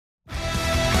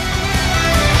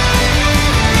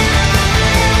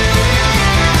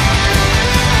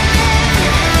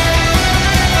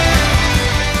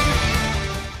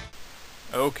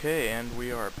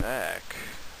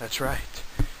That's right.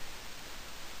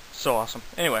 So awesome.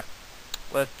 Anyway,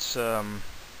 let's go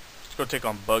take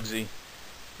on Bugsy.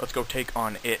 Let's go take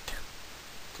on it,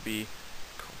 to be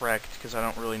correct, because I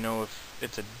don't really know if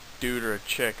it's a dude or a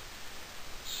chick.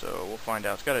 So we'll find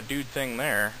out. It's got a dude thing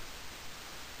there,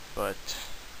 but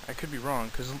I could be wrong,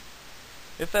 because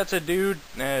if that's a dude,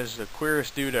 that is the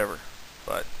queerest dude ever.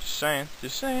 But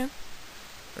just saying,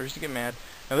 no reason to get mad.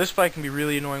 Now this fight can be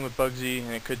really annoying with Bugsy,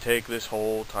 and it could take this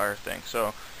whole entire thing.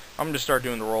 So I'm going to start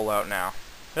doing the rollout now.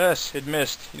 Yes, it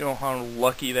missed. You know how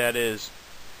lucky that is.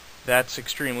 That's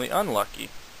extremely unlucky.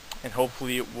 And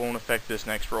hopefully it won't affect this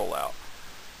next rollout.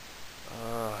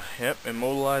 Yep,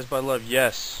 immobilized by love.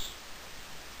 Yes.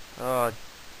 I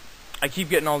keep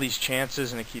getting all these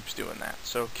chances and it keeps doing that.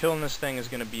 So killing this thing is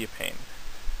going to be a pain.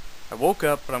 I woke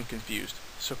up, but I'm confused.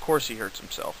 So of course he hurts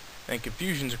himself. And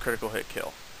confusion's a critical hit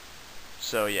kill.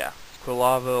 So yeah,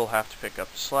 Quilava will have to pick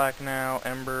up the slack now.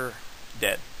 Ember,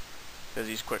 dead. Because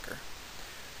he's quicker.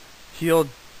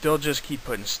 They'll just keep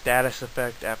putting status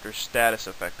effect after status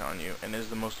effect on you, and it is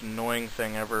the most annoying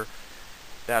thing ever.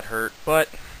 That hurt, but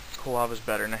Quilava's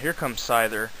better. Now here comes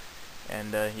Scyther,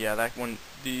 and yeah, that one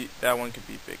could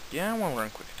be big. Yeah, I want to learn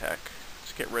quick attack.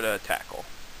 Let's get rid of tackle.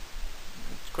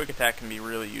 Quick attack can be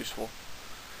really useful.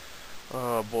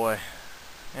 Oh boy.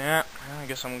 Yeah, I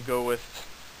guess I'm gonna go with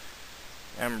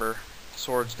Ember.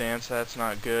 Swords Dance, that's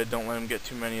not good. Don't let him get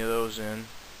too many of those in.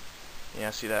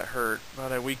 Yeah, see, that hurt,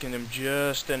 but I weakened him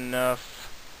just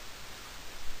enough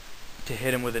to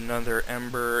hit him with another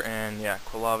Ember, and yeah,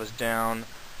 Quilava's down.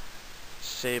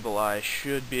 Sableye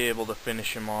should be able to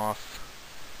finish him off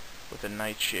with a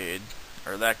Nightshade,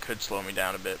 or that could slow me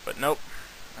down a bit, but nope.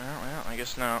 Well, I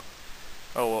guess not.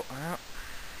 Oh, well,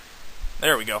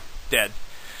 there we go, dead.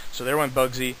 So there went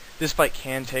Bugsy. This fight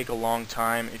can take a long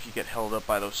time if you get held up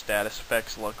by those status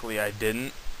effects. Luckily I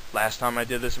didn't. Last time I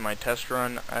did this in my test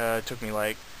run, it took me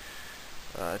like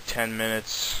 10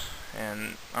 minutes,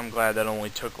 and I'm glad that only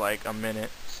took like a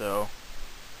minute. So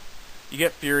you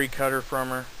get Fury Cutter from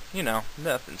her, you know,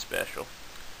 nothing special.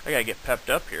 I gotta get pepped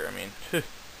up here. I mean,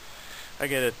 I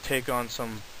gotta take on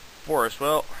some forest.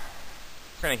 Well,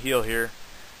 we're gonna heal here,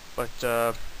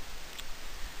 but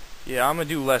yeah, I'm gonna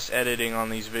do less editing on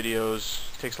these videos.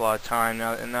 It takes a lot of time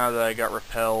now, and now that I got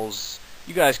repels,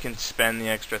 you guys can spend the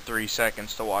extra 3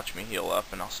 seconds to watch me heal up,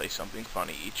 and I'll say something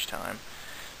funny each time.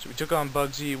 So we took on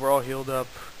Bugsy, we're all healed up,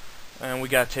 and we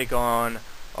gotta take on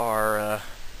our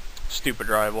stupid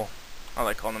rival. I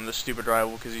like calling him the stupid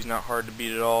rival because he's not hard to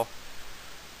beat at all.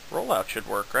 Rollout should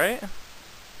work, right?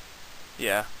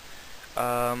 Yeah.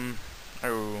 Oh,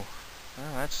 well,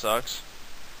 that sucks.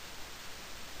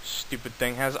 Stupid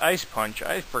thing has Ice Punch.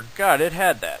 I forgot it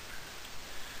had that.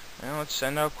 Now let's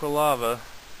send out Quilava.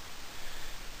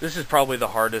 This is probably the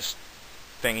hardest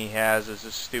thing he has, is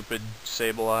this stupid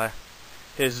Sableye.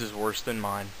 His is worse than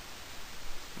mine.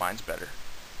 Mine's better.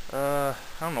 I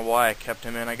don't know why I kept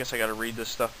him in. I guess I gotta read this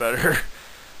stuff better.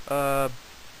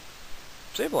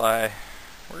 Sableye,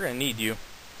 we're gonna need you.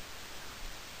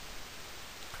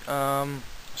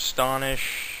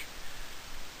 Astonish.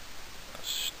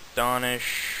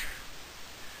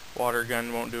 Water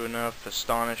Gun won't do enough.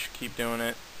 Astonish, keep doing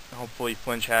it. Hopefully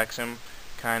Flinch hacks him.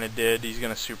 Kinda did. He's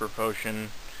gonna super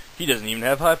potion. He doesn't even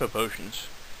have hypo potions.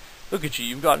 Look at you,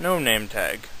 you've got no name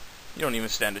tag. You don't even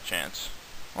stand a chance.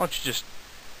 Why don't you just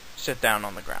sit down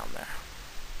on the ground there?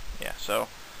 Yeah, so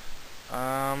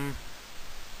yeah,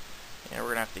 we're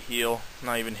gonna have to heal. I'm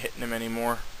not even hitting him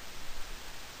anymore.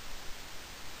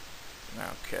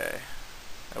 Okay.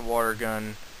 That water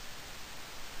gun.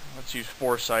 Let's use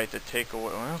Foresight to take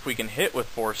away, well, if we can hit with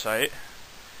Foresight,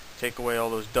 take away all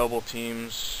those double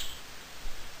teams.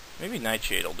 Maybe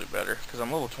Nightshade will do better, because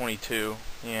I'm level 22.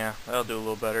 Yeah, that'll do a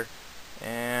little better.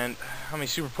 And how many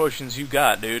super potions you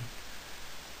got, dude?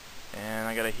 And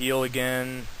I gotta heal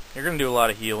again. You're gonna do a lot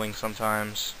of healing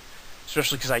sometimes,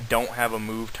 especially because I don't have a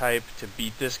move type to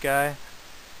beat this guy.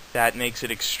 That makes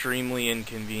it extremely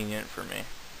inconvenient for me.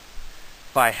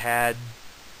 If I had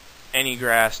any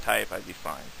grass type, I'd be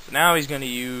fine. So now he's gonna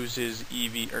use his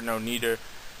EV, or no, need a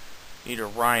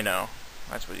Rhino.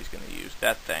 That's what he's gonna use.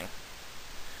 That thing.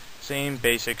 Same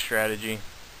basic strategy.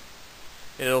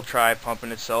 It'll try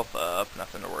pumping itself up,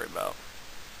 nothing to worry about.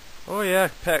 Oh yeah,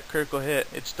 pet critical hit.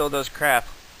 It still does crap.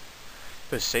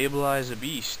 But Sableye is a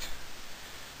beast.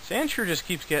 Sandshrew just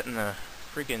keeps getting the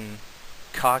freaking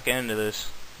cock end of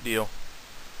this deal.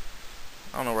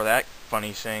 I don't know where that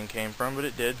funny saying came from, but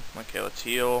it did. Okay, let's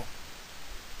heal.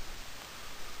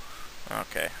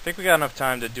 Okay, I think we got enough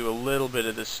time to do a little bit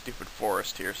of this stupid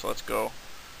forest here, so let's go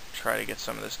try to get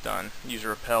some of this done. Use a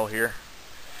repel here.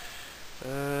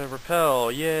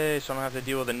 Repel, yay, so I don't have to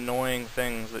deal with annoying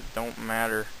things that don't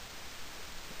matter.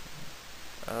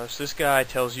 So this guy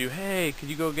tells you, hey, could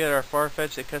you go get our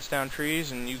Farfetch that cuts down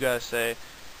trees? And you gotta say,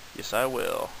 yes, I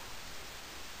will.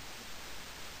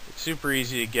 It's super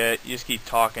easy to get. You just keep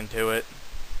talking to it.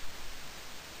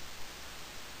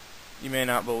 You may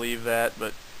not believe that,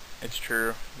 but it's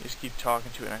true. You just keep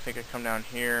talking to it. And I think I come down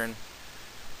here and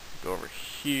go over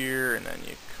here, and then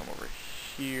you come over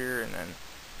here, and then...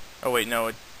 Oh, wait, no,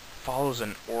 it follows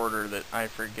an order that I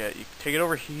forget. You take it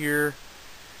over here,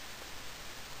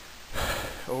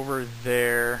 over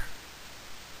there,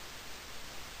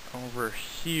 over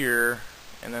here,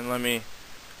 and then let me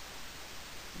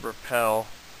repel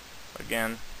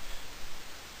again,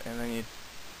 and then you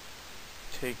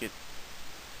take it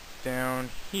down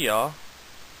here,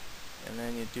 and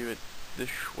then you do it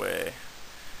this way.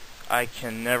 I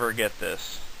can never get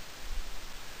this.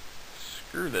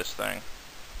 Screw this thing.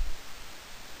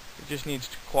 It just needs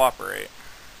to cooperate.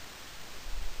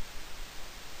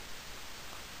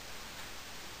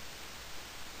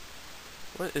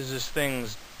 What is this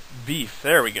thing's beef?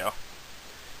 There we go.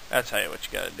 That's what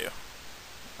you gotta do.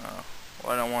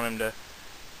 Well, I don't want him to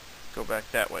go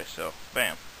back that way, so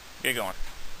bam. Get going.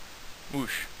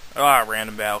 Whoosh. Ah,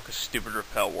 random battle because stupid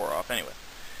repel wore off. Anyway.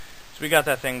 So we got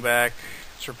that thing back.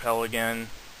 Let's repel again.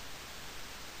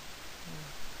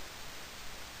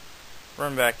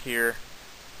 Run back here.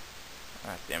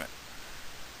 Ah, damn it.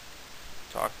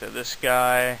 Talk to this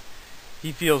guy.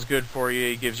 He feels good for you.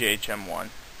 He gives you HM1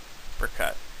 for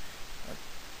cut.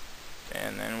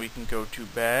 And then we can go to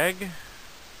bag.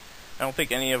 I don't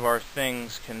think any of our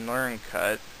things can learn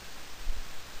cut.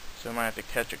 So I might have to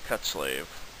catch a cut slave.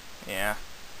 Yeah.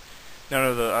 None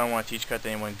of the... I don't want to teach cut to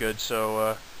anyone good,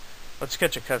 so let's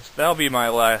catch a cut... That'll be my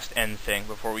last end thing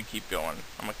before we keep going.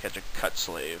 I'm going to catch a cut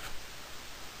slave.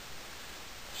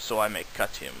 So I may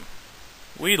cut him.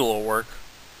 Weedle will work.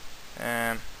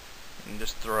 And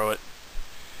just throw it.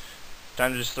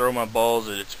 Time to just throw my balls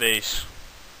at its face.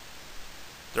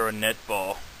 Throw a net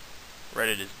ball right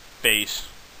at his base.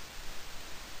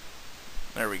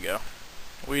 There we go.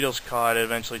 Weedle's caught. It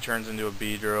eventually turns into a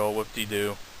Beedrill.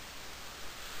 Whoop-de-doo.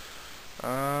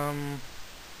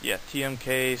 Yeah, TM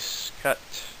case, cut.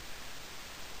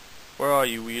 Where are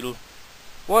you, Weedle?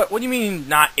 What do you mean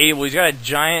not able? He's got a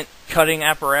giant cutting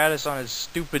apparatus on his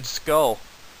stupid skull.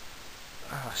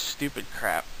 Oh, stupid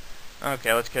crap.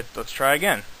 Okay, let's try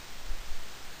again.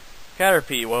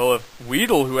 Caterpie. Well, if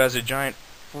Weedle, who has a giant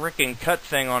frickin' cut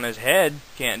thing on his head,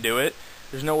 can't do it,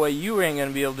 there's no way you ain't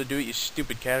gonna be able to do it, you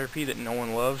stupid Caterpie that no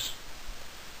one loves.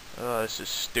 Oh, this is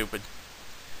stupid.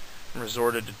 I'm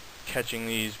resorted to catching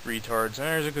these retards. And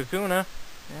there's a Kakuna.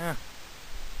 Yeah.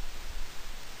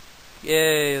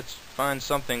 Yay, let's find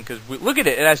something, because look at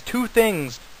it, it has two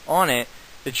things on it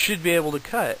that should be able to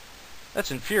cut.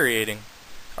 That's infuriating.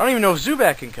 I don't even know if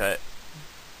Zubat can cut.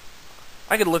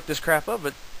 I could look this crap up,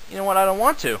 but you know what, I don't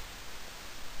want to.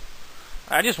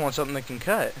 I just want something that can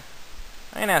cut.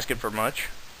 I ain't asking for much.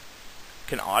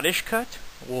 Can Oddish cut?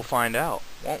 We'll find out,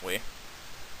 won't we?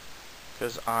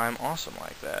 Because I'm awesome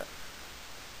like that.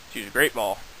 Let's use a Great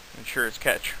Ball. Ensure its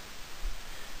catch.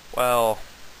 Well,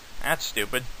 that's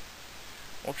stupid.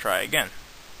 We'll try again.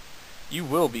 You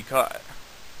will be caught.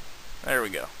 There we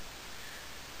go.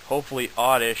 Hopefully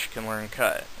Oddish can learn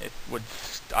cut.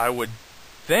 I would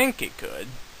think it could.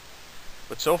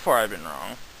 But so far I've been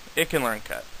wrong. It can learn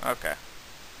cut. Okay.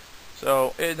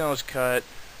 So, it knows cut.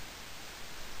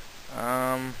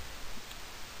 I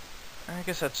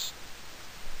guess that's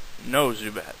no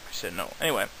Zubat. I said no.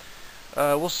 Anyway,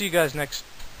 we'll see you guys next...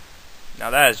 Now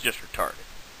that is just retarded.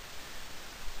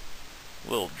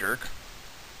 Little jerk.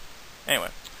 Anyway,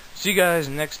 see you guys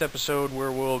next episode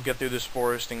where we'll get through this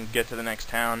forest and get to the next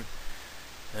town.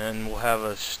 And we'll have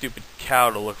a stupid cow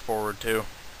to look forward to.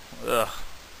 Ugh,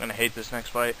 I'm gonna hate this next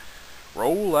fight.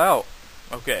 Roll out.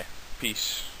 Okay,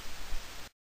 peace.